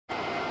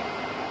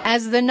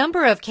As the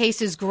number of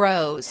cases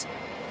grows,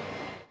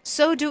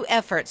 so do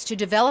efforts to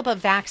develop a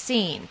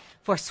vaccine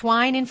for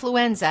swine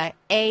influenza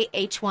A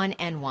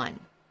H1N1.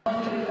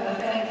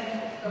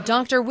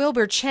 Dr.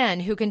 Wilbur Chen,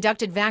 who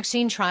conducted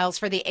vaccine trials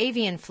for the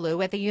avian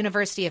flu at the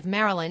University of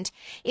Maryland,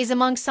 is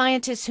among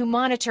scientists who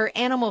monitor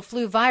animal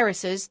flu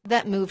viruses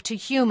that move to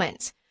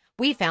humans.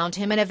 We found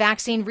him at a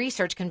vaccine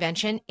research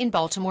convention in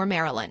Baltimore,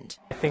 Maryland.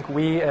 I think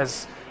we,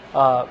 as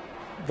the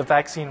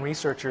vaccine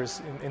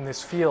researchers in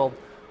this field,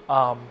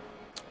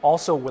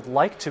 also would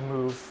like to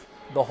move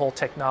the whole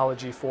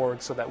technology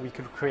forward so that we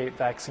could create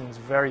vaccines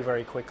very,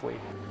 very quickly.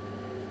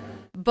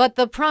 But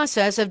the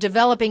process of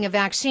developing a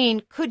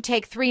vaccine could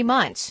take 3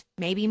 months,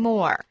 maybe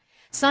more.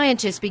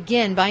 Scientists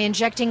begin by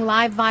injecting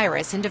live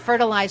virus into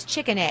fertilized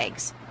chicken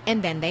eggs,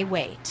 and then they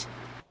wait.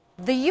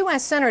 The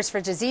U.S. Centers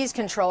for Disease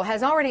Control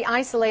has already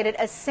isolated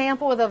a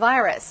sample of the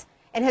virus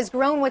and has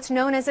grown what's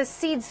known as a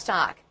seed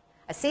stock.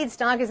 A seed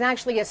stock is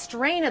actually a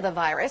strain of the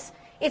virus.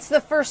 It's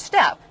the first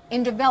step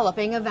in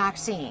developing a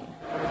vaccine.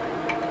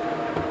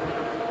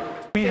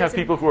 We have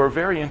people who are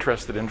very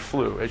interested in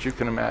flu, as you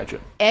can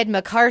imagine. Ed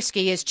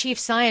Makarsky is chief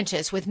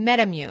scientist with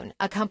MedImmune,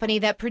 a company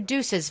that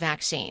produces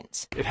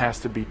vaccines. It has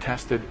to be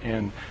tested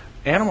in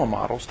animal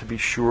models to be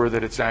sure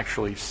that it's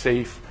actually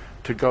safe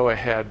to go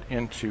ahead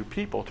into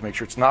people, to make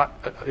sure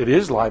it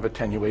is live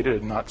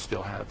attenuated and not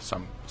still have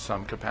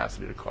some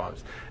capacity to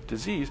cause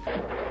disease.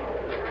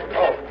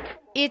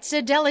 It's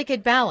a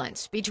delicate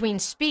balance between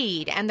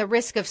speed and the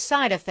risk of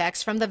side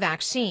effects from the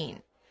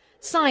vaccine.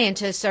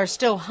 Scientists are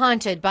still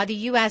haunted by the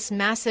U.S.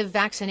 massive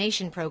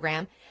vaccination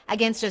program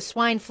against a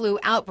swine flu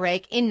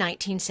outbreak in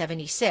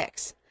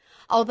 1976.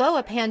 Although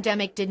a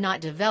pandemic did not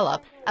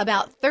develop,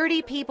 about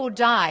 30 people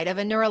died of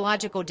a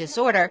neurological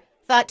disorder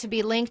thought to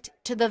be linked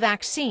to the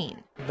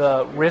vaccine.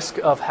 The risk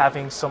of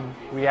having some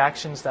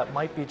reactions that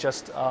might be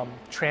just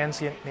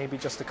transient, maybe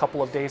just a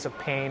couple of days of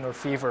pain or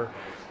fever,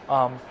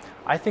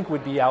 I think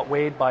would be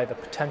outweighed by the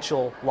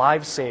potential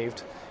lives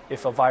saved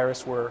if a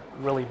virus were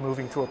really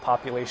moving through a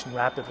population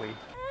rapidly.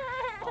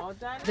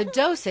 The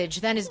dosage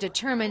then is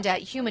determined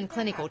at human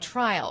clinical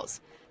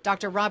trials.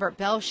 Dr. Robert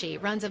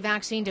Belshi runs a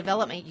vaccine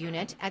development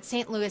unit at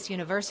St. Louis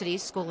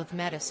University's School of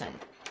Medicine.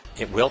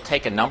 It will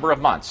take a number of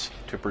months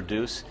to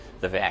produce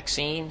the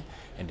vaccine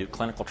and do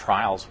clinical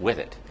trials with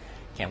it.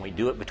 Can we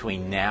do it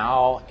between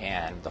now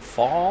and the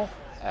fall?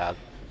 I'm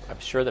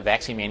sure the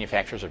vaccine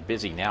manufacturers are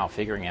busy now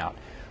figuring out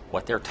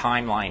what their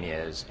timeline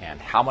is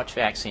and how much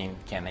vaccine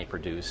can they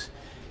produce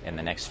in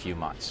the next few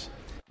months.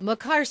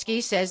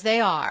 Makarsky says they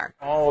are.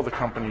 All the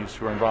companies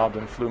who are involved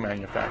in flu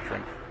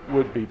manufacturing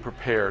would be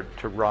prepared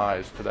to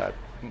rise to that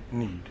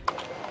need.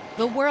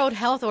 The World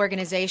Health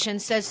Organization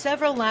says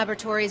several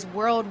laboratories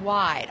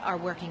worldwide are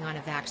working on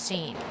a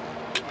vaccine.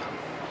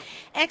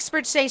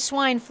 Experts say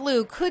swine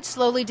flu could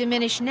slowly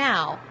diminish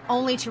now,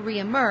 only to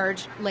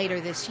reemerge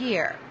later this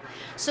year.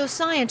 So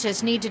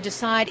scientists need to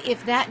decide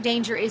if that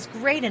danger is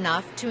great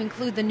enough to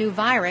include the new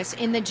virus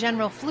in the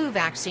general flu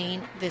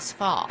vaccine this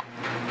fall.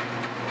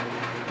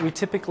 We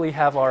typically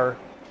have our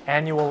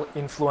annual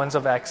influenza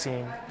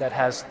vaccine that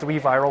has 3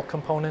 viral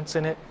components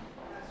in it.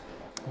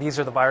 These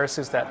are the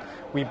viruses that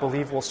we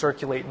believe will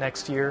circulate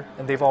next year,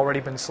 and they've already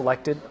been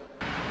selected.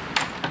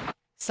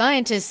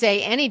 Scientists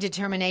say any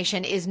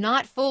determination is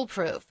not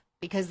foolproof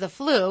because the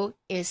flu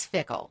is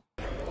fickle.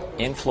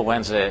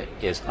 Influenza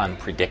is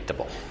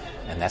unpredictable,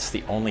 and that's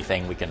the only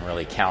thing we can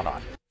really count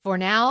on. For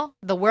now,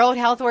 the World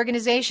Health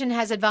Organization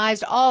has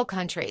advised all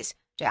countries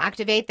to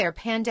activate their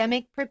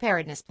pandemic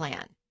preparedness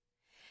plan.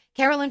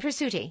 Carolyn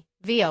Presutti,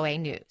 VOA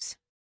News.